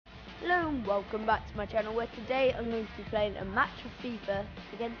Hello and welcome back to my channel, where today I'm going to be playing a match of FIFA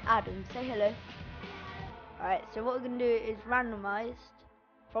against Adam. Say hello. Alright, so what we're going to do is randomised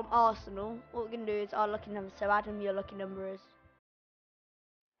from Arsenal. What we're going to do is our lucky number. So Adam, your lucky number is?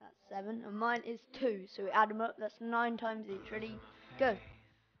 That's 7 and mine is 2. So we add them up, that's 9 times each. Ready? Go.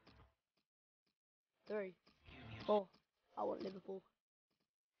 3, 4. I want Liverpool.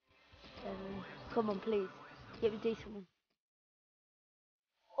 7. Come on, please. Give me a decent one.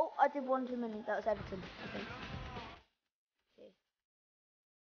 Oh, I did one too many. That was Everton, I think. Okay.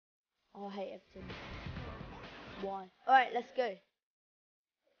 Oh, I hate Everton. Why? Alright, let's go.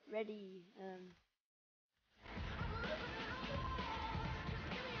 Ready.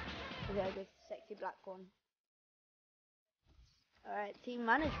 Okay, I'll go sexy black one. Alright, team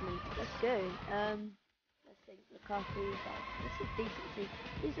management. Let's go. Let's think. McCarthy. This is decent team.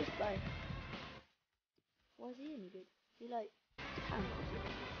 Who's this guy? Why is he any good? Is he like tank or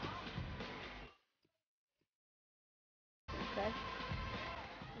something? Okay.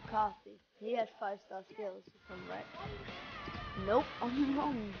 McCarthy. He has 5-star skills, if I'm right. Nope, I'm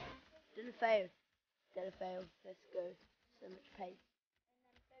wrong. Delafeu. Let's go. So much pace.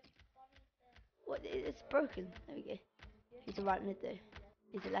 What? It's broken. There we go. He's a right mid though.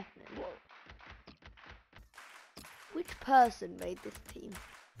 He's a left mid. Whoa. Which person made this team?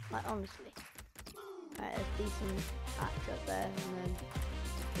 Like, honestly. Alright, there's decent patch up there. And then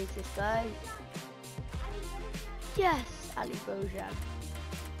who's this guy? Yes! Ali Bojan.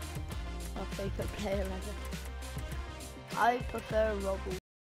 My favourite player ever. I prefer Robble.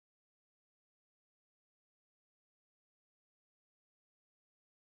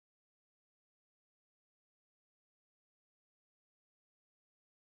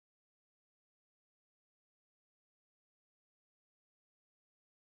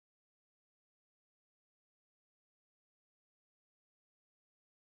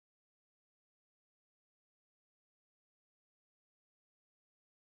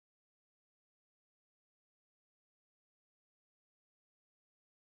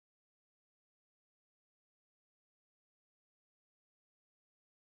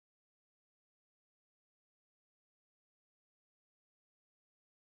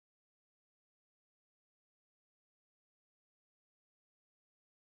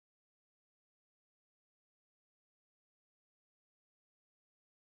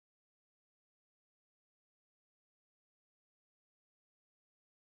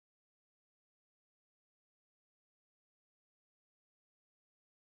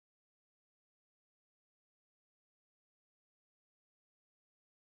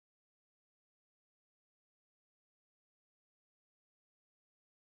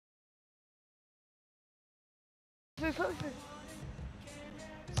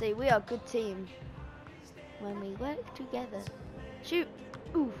 See, we are a good team when we work together. Shoot!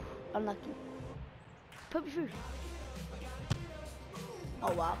 Oof, unlucky. Put me through.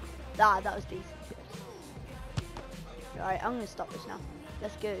 Oh wow, that was decent. Alright, I'm gonna stop this now.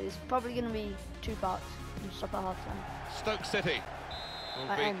 Let's go. It's probably gonna be 2 parts. We'll stop at half time. Stoke City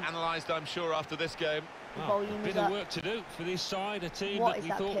will be analysed, I'm sure, after this game. Well, a bit of work to do for this side, a team that we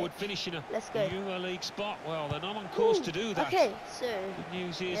thought would finish in a Euro League spot. Well, they're not on course to do that. Okay, so good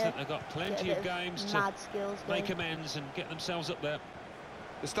news is that they've got plenty of games to make amends and get themselves up there.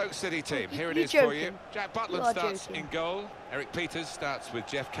 The Stoke City team, here it is for you. Jack Butland starts in goal. Eric Peters starts with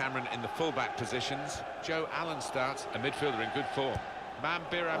Jeff Cameron in the full-back positions. Joe Allen starts, a midfielder in good form.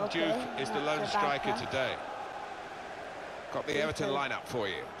 Mambiram Diouf is the lone striker today. Got the Everton lineup for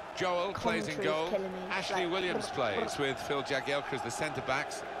you. Joel plays in goal. Ashley Williams plays with Phil Jagielka as the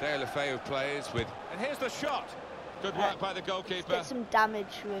centre-backs. Delafeu plays with... And here's the shot. Good work by the goalkeeper. Let's get some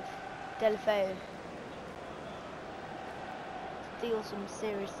damage with Delafeu. Deal some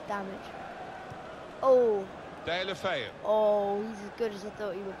serious damage. Oh. Delafeu. Oh, he's as good as I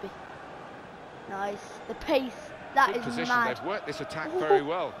thought he would be. Nice. The pace. That is position. Mad. They've worked this attack very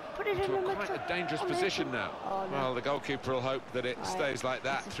well. Put it to quite a dangerous position now. Oh, no. Well, the goalkeeper will hope that it stays like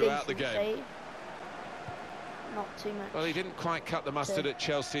that throughout the game. Save. Not too much. Well, he didn't quite cut the mustard at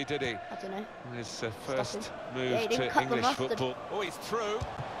Chelsea, did he? I don't know. His first move to English football. Oh, he's through.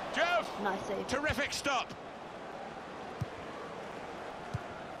 Jeff! Nice save. Terrific stop.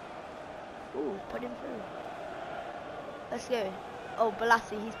 Ooh, put him through. Let's go. Oh,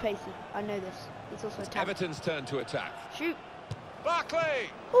 Balassi, he's pacey. I know this. He's also a tank. Everton's turn to attack. Shoot. Barkley!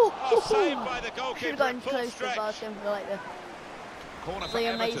 Oh, saved by the goalkeeper. Should have gotten close to Barkley for like the... Corner for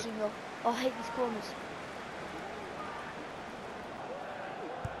Everton. Everton. Amazing goal. Oh, I hate these corners.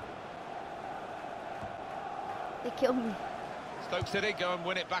 They killed me. Stoke City go and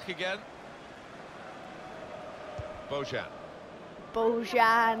win it back again. Bojan.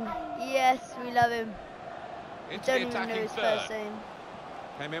 Bojan. Yes, we love him. Into Don't the even know attacking his third. first name.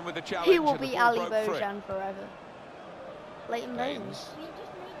 Came in with the challenge. He will and the be ball Ali broke free. Bojan forever. Leighton Baines. Baines.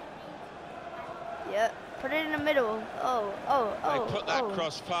 Yeah, put it in the middle. They put that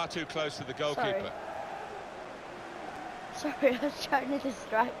cross far too close to the goalkeeper. Sorry, I was trying to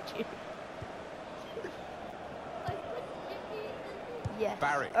distract you. Yes.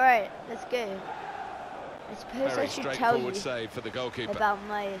 Barry. All right, let's go. I suppose Very I should tell straightforward you save for the goalkeeper. about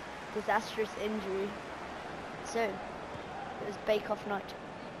my disastrous injury. So, it was bake-off night,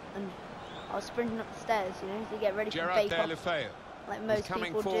 and I was sprinting up the stairs, you know, to get ready for bake-off, like most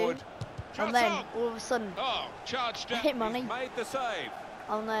people do. And then, all of a sudden, charged I hit my knee. Made the save.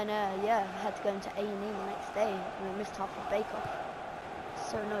 And then, yeah, I had to go into A&E the next day, and I missed half the bake-off.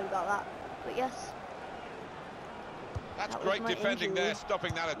 So annoyed about that. But yes. That's great defending there,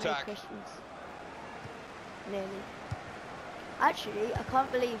 stopping that attack. Merry Christmas. Nearly. Actually, I can't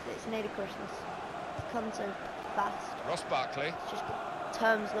believe it's nearly Christmas. It's come so fast. Ross Barkley. It's just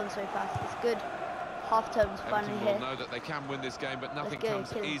term's gone so fast. It's good. Half term's finally here. Everton will know that they can win this game, but nothing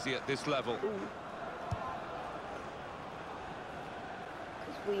comes easy at this level.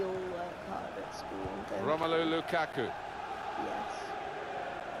 Because we all work hard at school, don't Romelu Lukaku. Yes.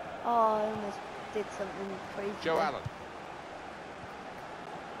 Oh, I almost did something crazy. Joe Allen.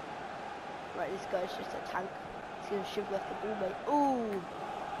 Right, this guy's just a tank. He's going to shove left the ball, mate. Ooh.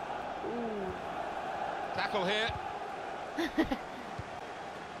 Ooh. Tackle here.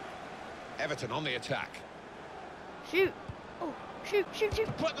 Everton on the attack. Shoot. Oh, shoot.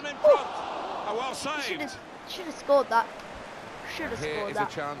 Put them in front. Oh, well saved. Should have scored that. Should have scored Here is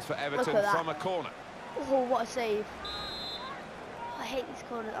that. a chance for Everton from a corner. Oh, what a save. I hate these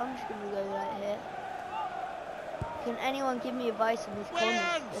corners. I'm just going to go right here. Can anyone give me advice on these corners?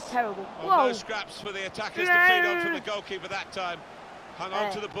 They're terrible. Whoa! No scraps for the attackers to feed on from the goalkeeper that time. Hung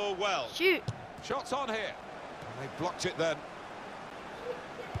on to the ball well. Shoot! Shots on here. And they blocked it then.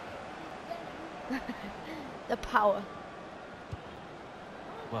 The power.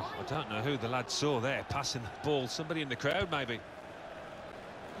 Well, I don't know who the lad saw there passing the ball. Somebody in the crowd, maybe.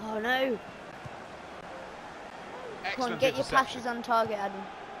 Oh no! Come on, get your passes on target, Adam.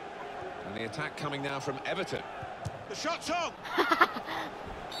 And the attack coming now from Everton. The shot's on!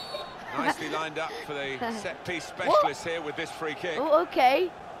 Nicely lined up for the set-piece specialist here with this free kick. Oh,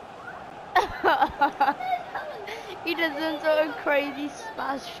 okay. He does some sort of crazy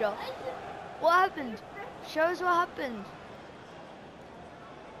smash shot. What happened? Show us what happened.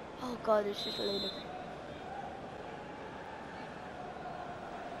 Oh God, it's just a load of...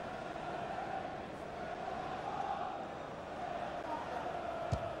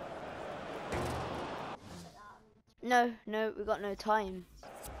 No, we got no time.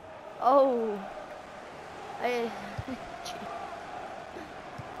 Oh.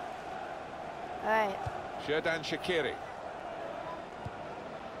 Alright. Xherdan Shaqiri.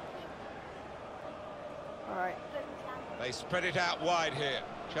 Alright. They spread it out wide here.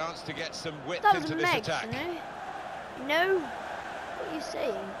 Chance to get some width into this attack. No? What are you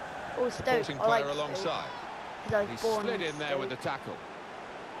saying? Oh, Stoke. Supporting player alongside. He slid in there with the tackle.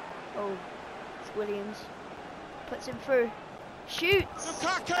 Oh, it's Williams. Puts him through. Shoots!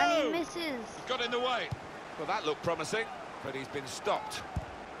 Lukaku! And he misses. He got in the way. Well, that looked promising, but he's been stopped.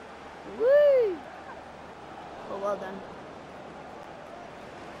 Woo! Oh, well done.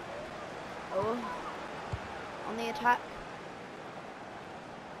 Oh. On the attack.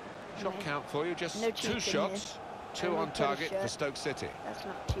 Shot count for you, just no 2 shots. Here. 2 on target for Stoke City. That's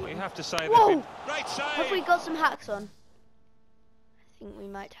not cheating. We have to say Whoa! that. Great save! Have we got some hacks on? I think we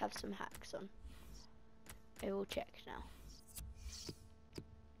might have some hacks on. I will check now.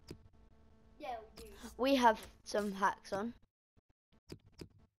 We have some hacks on.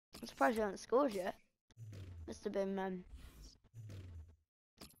 I'm surprised we haven't scored yet. Must have been, I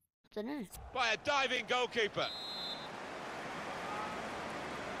don't know. By a diving goalkeeper.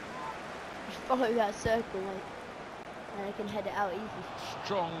 Just follow that circle, mate. And I can head it out easy.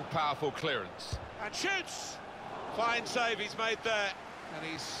 Strong, powerful clearance. And shoots! Fine save he's made there. And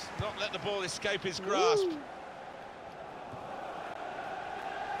he's not let the ball escape his grasp. Ooh.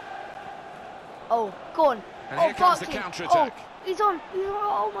 Oh, go on. And here comes the counter-attack. Oh, he's on.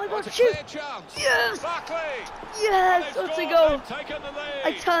 Oh my God, It's a shoot. clear chance. Yes. Barkley. Yes, that's a goal. Taken the lead.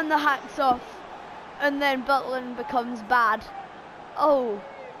 I turn the hacks off. And then Butland becomes bad. Oh,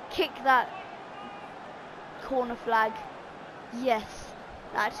 kick that corner flag. Yes,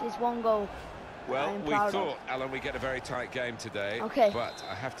 that is 1 goal. Well, we thought, Alan, we'd get a very tight game today. Okay. But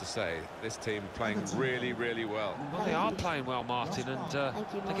I have to say, this team playing really, really well. Well, they are playing well, Martin, and they're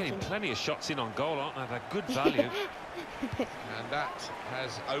getting plenty of shots in on goal, aren't they? They're good value. And that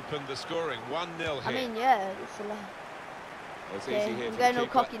has opened the scoring. 1-0 here. I mean, yeah, it's a lot. It's easy here. I'm going all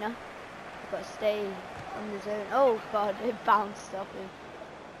cocky now. I've got to stay on the zone. Oh, God, it bounced off him.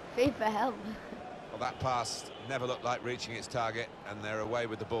 FIFA help. Well, that pass never looked like reaching its target, and they're away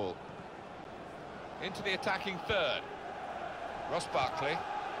with the ball. Into the attacking third. Ross Barkley.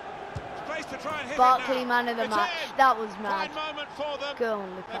 Space to try and hit Barkley, it now. man of the match. In. That was mad. Fine moment for them. Go on,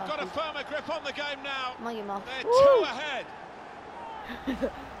 Lukaku. They've got a firmer grip on the game now. They're Woo! 2 ahead.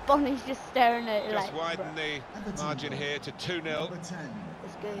 Bonnie's just staring at it Just like, widen the margin here to 2-0. Let's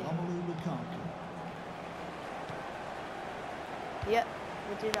go. Yep,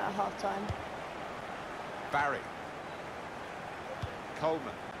 we'll do that at half-time. Barry.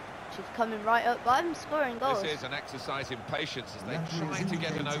 Coleman. She's coming right up, but I'm scoring goals. This is an exercise in patience as they try to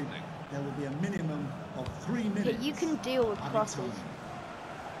get an opening. There will be a minimum of 3 minutes. Yeah, you can deal with crosses,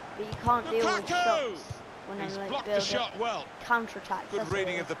 but you can't deal with shots. When He's I'm, like, blocked the shot well. Counter-attacks. Good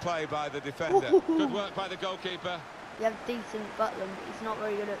reading of the play by the defender. Good work by the goalkeeper. You have decent Butland, but he's not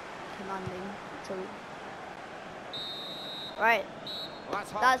very good at commanding at all. Right, Well,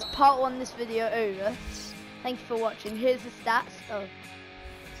 that's part 1 of this video over. Thank you for watching. Here's the stats.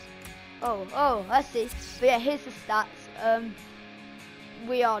 Oh, I see. But yeah, here's the stats.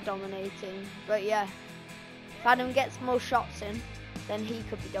 We are dominating, but yeah, if Adam gets more shots in, then he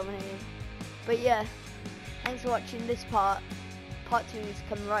could be dominating. But yeah, thanks for watching this part. Part 2 is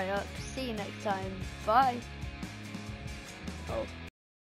coming right up. See you next time. Bye.